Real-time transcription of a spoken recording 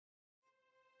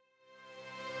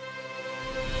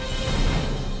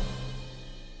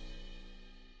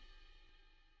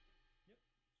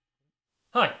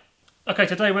Okay,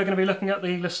 today we're going to be looking at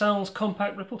the Lascells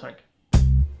compact ripple tank.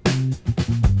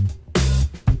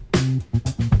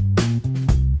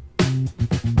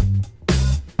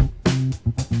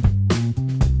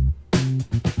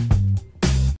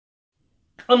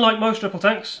 Unlike most ripple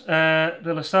tanks, the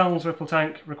Lascells ripple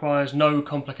tank requires no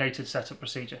complicated setup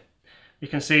procedure. You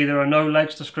can see there are no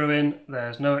legs to screw in,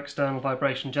 there's no external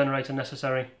vibration generator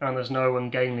necessary, and there's no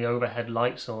ungainly overhead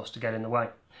light source to get in the way.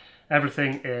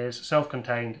 Everything is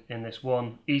self-contained in this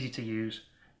one easy to use,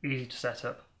 easy to set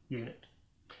up unit.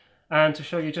 And to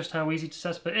show you just how easy to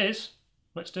set up it is,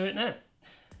 let's do it now.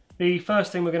 The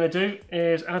first thing we're going to do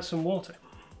is add some water.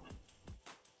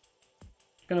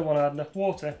 You're going to want to add enough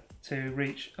water to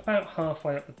reach about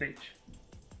halfway up the beach.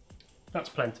 That's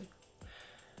plenty.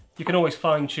 You can always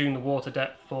fine-tune the water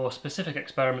depth for specific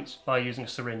experiments by using a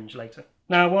syringe later.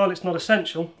 Now, while it's not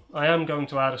essential, I am going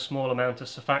to add a small amount of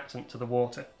surfactant to the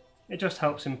water. It just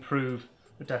helps improve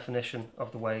the definition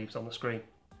of the waves on the screen.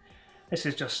 This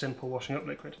is just simple washing up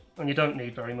liquid, and you don't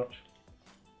need very much.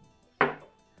 A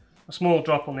small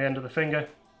drop on the end of the finger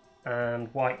and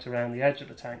wiped around the edge of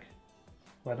the tank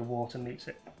where the water meets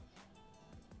it.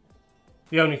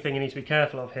 The only thing you need to be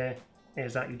careful of here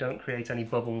is that you don't create any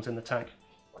bubbles in the tank,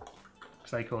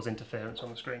 because they cause interference on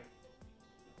the screen.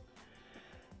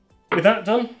 With that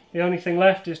done, the only thing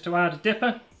left is to add a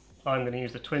dipper. I'm going to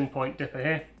use the twin point dipper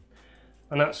here,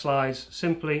 and that slides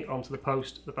simply onto the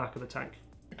post at the back of the tank.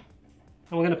 And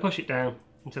we're going to push it down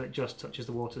until it just touches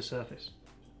the water's surface.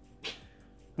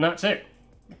 And that's it.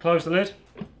 Close the lid,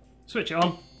 switch it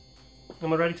on,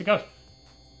 and we're ready to go.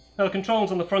 Now the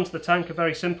controls on the front of the tank are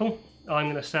very simple. I'm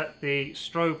going to set the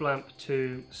strobe lamp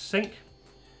to sync,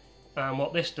 and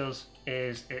what this does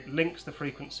is it links the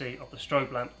frequency of the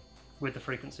strobe lamp with the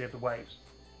frequency of the waves,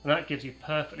 and that gives you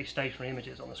perfectly stationary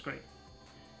images on the screen.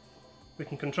 We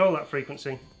can control that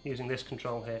frequency using this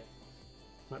control here.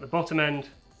 And at the bottom end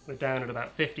we're down at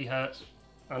about 50 Hz,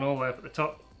 and all the way up at the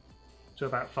top to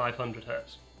about 500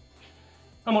 Hz.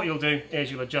 And what you'll do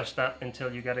is you'll adjust that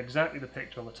until you get exactly the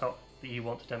picture on the top that you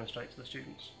want to demonstrate to the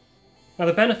students. Now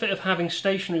the benefit of having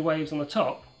stationary waves on the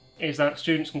top is that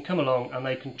students can come along and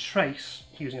they can trace,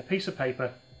 using a piece of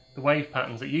paper, the wave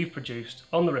patterns that you've produced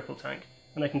on the ripple tank,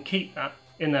 and they can keep that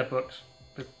in their books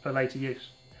for later use.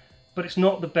 But it's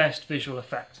not the best visual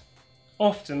effect.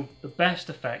 Often the best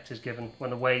effect is given when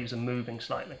the waves are moving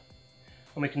slightly.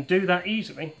 And we can do that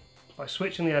easily by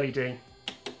switching the LED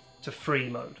to free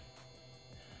mode.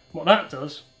 What that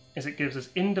does is it gives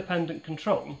us independent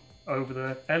control over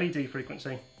the LED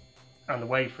frequency and the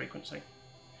wave frequency.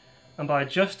 And by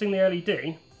adjusting the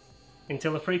LED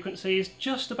until the frequency is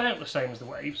just about the same as the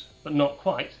waves, but not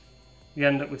quite, we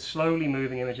end up with slowly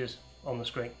moving images on the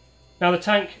screen. Now the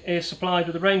tank is supplied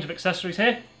with a range of accessories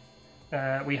here.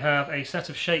 We have a set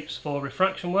of shapes for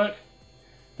refraction work.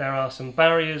 There are some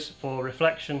barriers for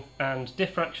reflection and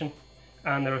diffraction,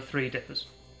 and there are 3 dippers.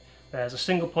 There's a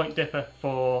single point dipper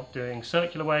for doing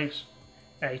circular waves,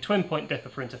 a twin point dipper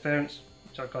for interference,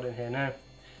 which I've got in here now,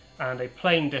 and a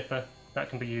plain dipper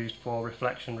that can be used for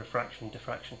reflection, refraction,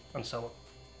 diffraction, and so on.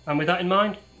 And with that in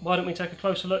mind, why don't we take a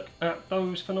closer look at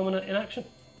those phenomena in action?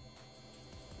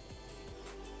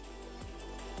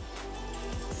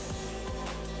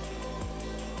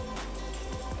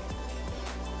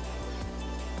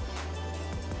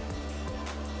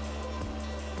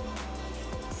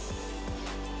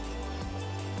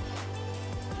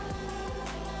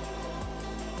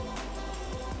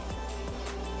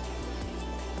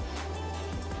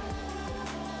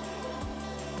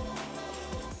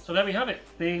 So there we have it,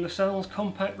 the Lascells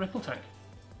compact ripple tank.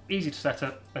 Easy to set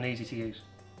up and easy to use.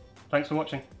 Thanks for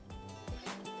watching.